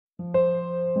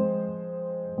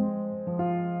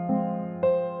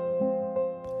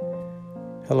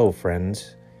Hello,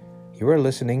 friends. You are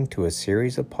listening to a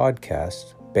series of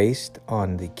podcasts based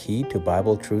on the Key to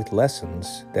Bible Truth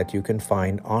lessons that you can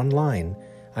find online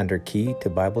under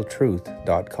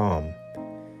keytobibletruth.com.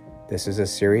 This is a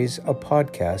series of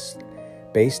podcasts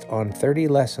based on 30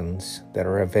 lessons that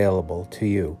are available to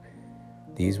you.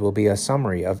 These will be a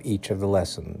summary of each of the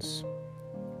lessons.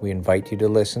 We invite you to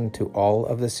listen to all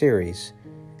of the series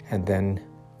and then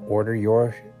order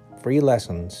your free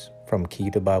lessons from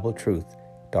keytobibletruth.com.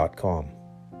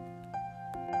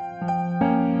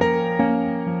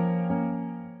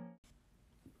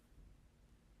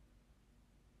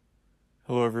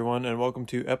 Hello, everyone, and welcome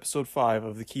to episode 5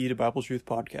 of the Key to Bible Truth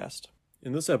podcast.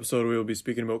 In this episode, we will be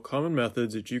speaking about common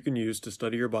methods that you can use to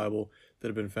study your Bible that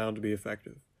have been found to be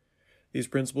effective. These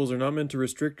principles are not meant to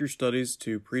restrict your studies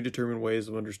to predetermined ways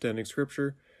of understanding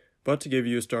Scripture, but to give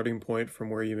you a starting point from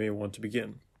where you may want to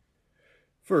begin.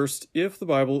 First, if the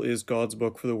Bible is God's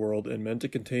book for the world and meant to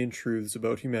contain truths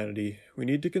about humanity, we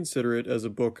need to consider it as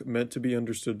a book meant to be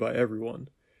understood by everyone,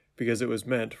 because it was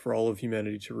meant for all of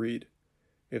humanity to read.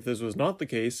 If this was not the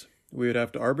case, we would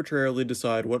have to arbitrarily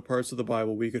decide what parts of the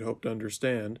Bible we could hope to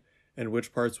understand, and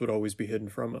which parts would always be hidden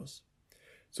from us.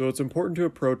 So it's important to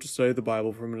approach the study of the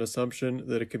Bible from an assumption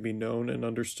that it can be known and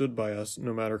understood by us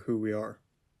no matter who we are.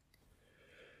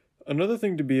 Another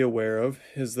thing to be aware of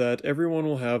is that everyone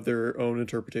will have their own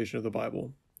interpretation of the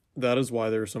Bible. That is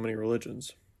why there are so many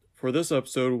religions. For this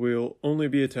episode, we'll only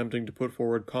be attempting to put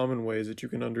forward common ways that you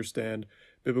can understand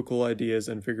biblical ideas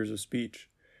and figures of speech.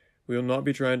 We will not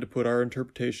be trying to put our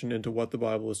interpretation into what the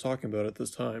Bible is talking about at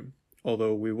this time,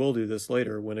 although we will do this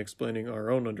later when explaining our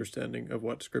own understanding of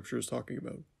what Scripture is talking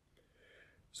about.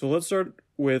 So let's start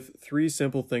with 3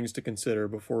 simple things to consider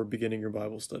before beginning your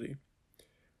Bible study.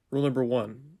 Rule number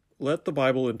 1, let the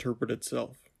Bible interpret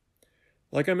itself.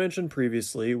 Like I mentioned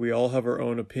previously, we all have our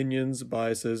own opinions,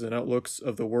 biases, and outlooks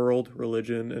of the world,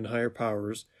 religion, and higher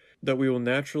powers that we will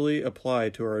naturally apply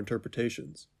to our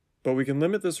interpretations. But we can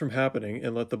limit this from happening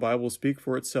and let the Bible speak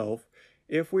for itself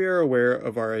if we are aware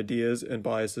of our ideas and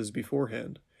biases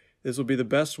beforehand. This will be the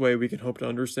best way we can hope to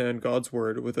understand God's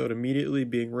Word without immediately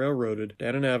being railroaded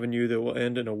down an avenue that will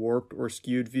end in a warped or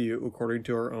skewed view according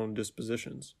to our own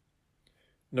dispositions.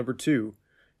 Number 2,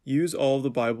 use all of the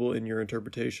Bible in your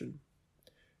interpretation.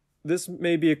 This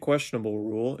may be a questionable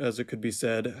rule, as it could be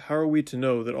said, how are we to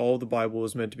know that all of the Bible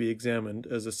is meant to be examined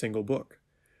as a single book?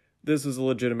 This is a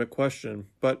legitimate question,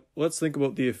 but let's think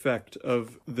about the effect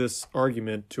of this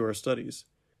argument to our studies.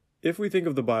 If we think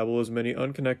of the Bible as many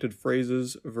unconnected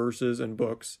phrases, verses, and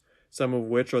books, some of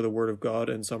which are the Word of God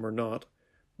and some are not,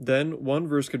 then one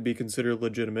verse could be considered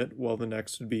legitimate while the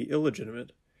next would be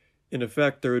illegitimate. In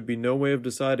effect, there would be no way of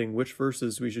deciding which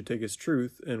verses we should take as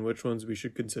truth and which ones we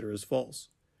should consider as false.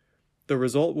 The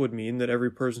result would mean that every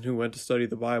person who went to study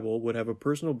the Bible would have a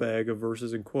personal bag of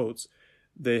verses and quotes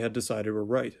they had decided were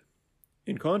right.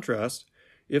 In contrast,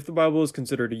 if the Bible is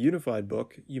considered a unified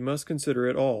book, you must consider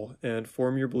it all and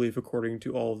form your belief according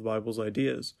to all of the Bible's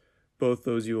ideas, both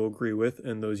those you will agree with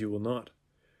and those you will not.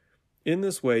 In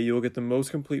this way, you will get the most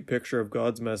complete picture of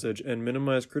God's message and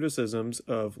minimize criticisms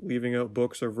of leaving out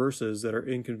books or verses that are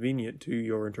inconvenient to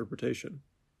your interpretation.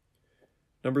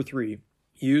 Number 3,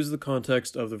 use the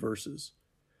context of the verses.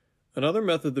 Another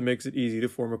method that makes it easy to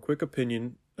form a quick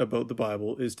opinion about the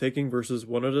Bible is taking verses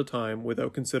one at a time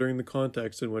without considering the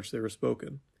context in which they were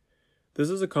spoken. This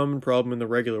is a common problem in the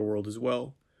regular world as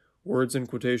well. Words and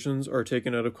quotations are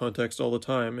taken out of context all the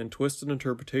time and twist an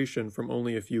interpretation from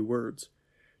only a few words.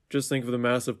 Just think of the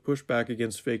massive pushback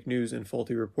against fake news and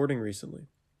faulty reporting recently.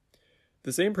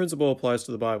 The same principle applies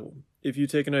to the Bible. If you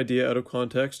take an idea out of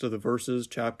context of the verses,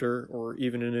 chapter, or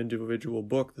even an individual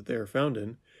book that they are found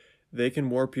in, they can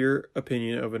warp your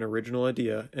opinion of an original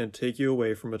idea and take you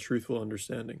away from a truthful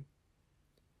understanding.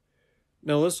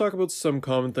 Now let's talk about some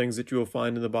common things that you will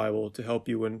find in the Bible to help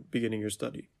you when beginning your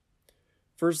study.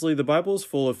 Firstly, the Bible is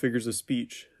full of figures of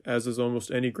speech, as is almost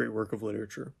any great work of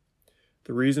literature.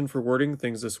 The reason for wording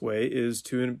things this way is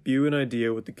to imbue an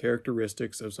idea with the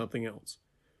characteristics of something else.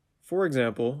 For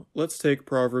example, let's take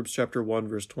Proverbs chapter 1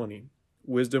 verse 20.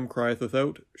 Wisdom crieth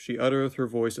without, she uttereth her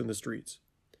voice in the streets.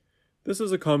 This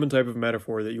is a common type of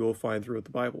metaphor that you will find throughout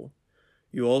the Bible.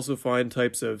 You will also find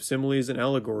types of similes and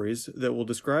allegories that will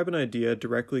describe an idea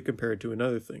directly compared to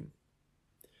another thing.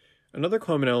 Another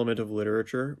common element of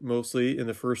literature, mostly in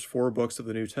the first 4 books of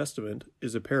the New Testament,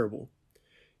 is a parable.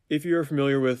 If you are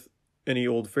familiar with any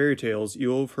old fairy tales, you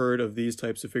will have heard of these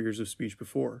types of figures of speech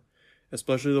before,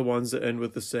 especially the ones that end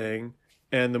with the saying,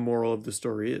 "and the moral of the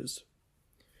story is."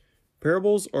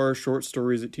 Parables are short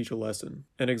stories that teach a lesson.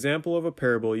 An example of a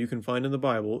parable you can find in the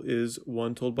Bible is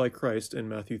one told by Christ in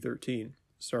Matthew 13.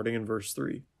 starting in verse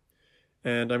 3.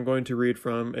 And I'm going to read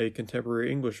from a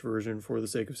contemporary English version for the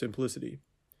sake of simplicity.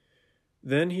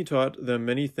 Then he taught them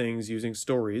many things using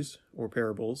stories, or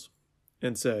parables,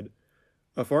 and said,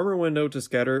 A farmer went out to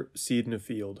scatter seed in a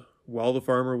field. While the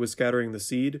farmer was scattering the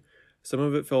seed, some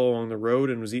of it fell along the road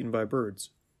and was eaten by birds.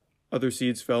 Other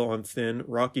seeds fell on thin,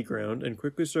 rocky ground and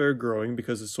quickly started growing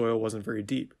because the soil wasn't very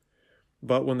deep.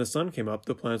 But when the sun came up,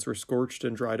 the plants were scorched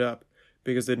and dried up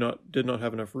because they did not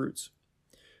have enough roots.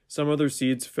 Some other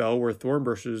seeds fell where thorn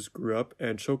bushes grew up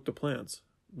and choked the plants.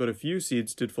 But a few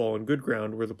seeds did fall on good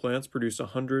ground where the plants produced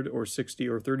 100 or 60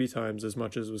 or 30 times as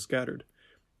much as was scattered.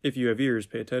 If you have ears,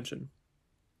 pay attention.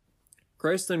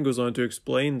 Christ then goes on to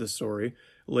explain the story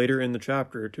later in the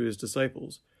chapter to his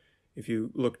disciples, if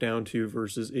you look down to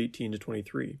verses 18 to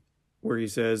 23, where he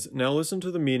says, Now listen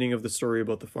to the meaning of the story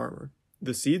about the farmer.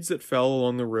 The seeds that fell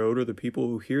along the road are the people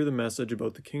who hear the message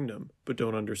about the kingdom, but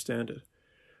don't understand it.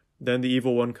 Then the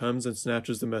evil one comes and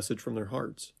snatches the message from their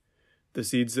hearts. The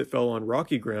seeds that fell on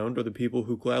rocky ground are the people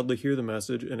who gladly hear the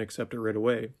message and accept it right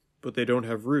away, but they don't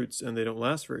have roots and they don't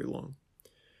last very long.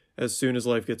 As soon as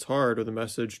life gets hard or the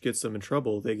message gets them in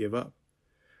trouble, they give up.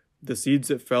 The seeds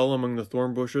that fell among the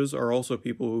thorn bushes are also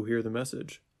people who hear the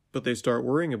message, but they start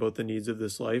worrying about the needs of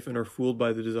this life and are fooled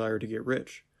by the desire to get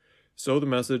rich. So the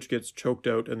message gets choked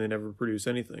out and they never produce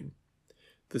anything.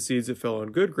 The seeds that fell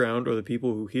on good ground are the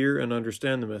people who hear and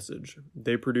understand the message.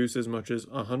 They produce as much as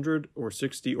 100 or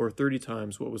 60 or 30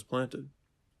 times what was planted.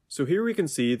 So here we can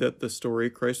see that the story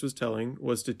Christ was telling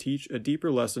was to teach a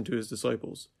deeper lesson to his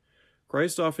disciples.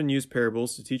 Christ often used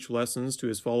parables to teach lessons to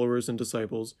his followers and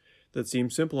disciples that seem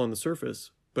simple on the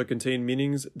surface, but contain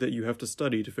meanings that you have to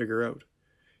study to figure out.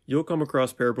 You'll come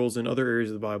across parables in other areas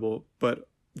of the Bible, but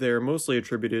they are mostly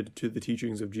attributed to the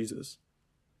teachings of Jesus.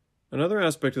 Another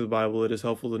aspect of the Bible that is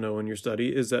helpful to know in your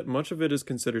study is that much of it is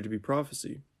considered to be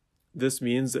prophecy. This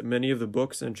means that many of the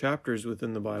books and chapters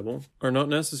within the Bible are not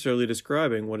necessarily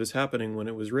describing what is happening when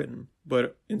it was written,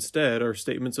 but instead are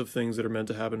statements of things that are meant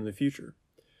to happen in the future.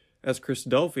 As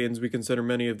Christadelphians, we consider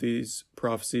many of these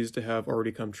prophecies to have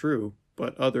already come true,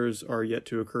 but others are yet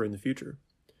to occur in the future.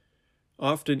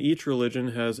 Often each religion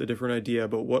has a different idea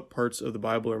about what parts of the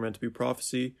Bible are meant to be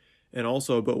prophecy, and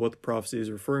also about what the prophecy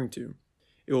is referring to.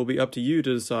 It will be up to you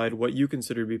to decide what you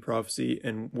consider to be prophecy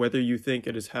and whether you think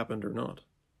it has happened or not.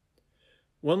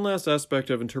 One last aspect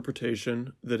of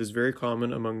interpretation that is very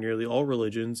common among nearly all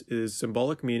religions is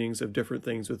symbolic meanings of different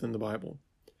things within the Bible.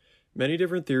 Many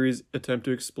different theories attempt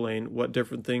to explain what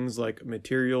different things like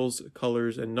materials,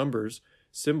 colors, and numbers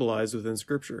symbolize within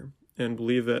Scripture, and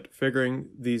believe that figuring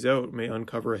these out may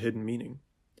uncover a hidden meaning.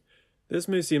 This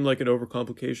may seem like an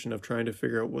overcomplication of trying to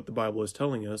figure out what the Bible is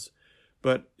telling us,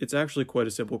 but it's actually quite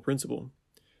a simple principle.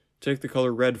 Take the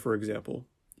color red, for example.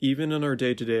 Even in our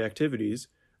day-to-day activities,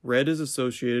 red is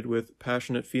associated with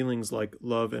passionate feelings like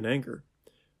love and anger.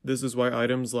 This is why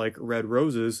items like red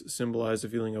roses symbolize a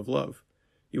feeling of love.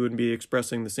 You wouldn't be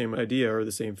expressing the same idea or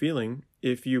the same feeling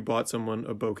if you bought someone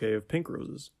a bouquet of pink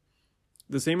roses.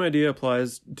 The same idea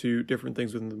applies to different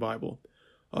things within the Bible.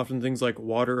 Often things like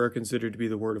water are considered to be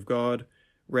the Word of God,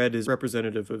 red is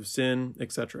representative of sin,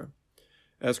 etc.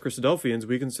 As Christadelphians,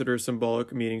 we consider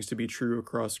symbolic meanings to be true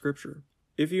across Scripture.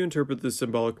 If you interpret the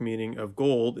symbolic meaning of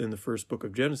gold in the first book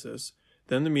of Genesis,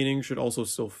 then the meaning should also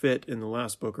still fit in the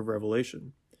last book of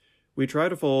Revelation. We try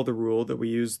to follow the rule that we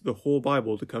use the whole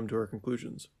Bible to come to our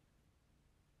conclusions.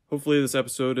 Hopefully this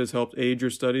episode has helped aid your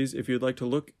studies. If you'd like to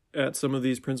look at some of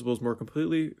these principles more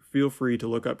completely, feel free to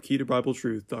look up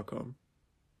keytobibletruth.com.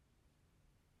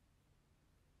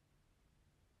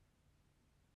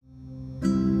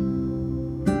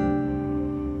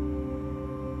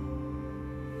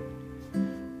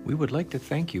 We would like to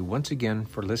thank you once again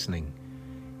for listening.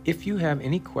 If you have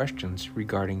any questions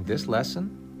regarding this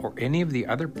lesson or any of the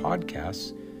other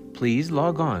podcasts, please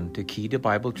log on to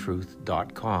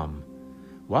keytobibletruth.com.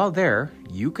 While there,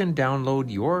 you can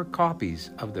download your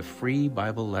copies of the free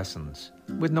Bible lessons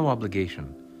with no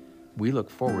obligation. We look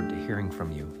forward to hearing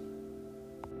from you.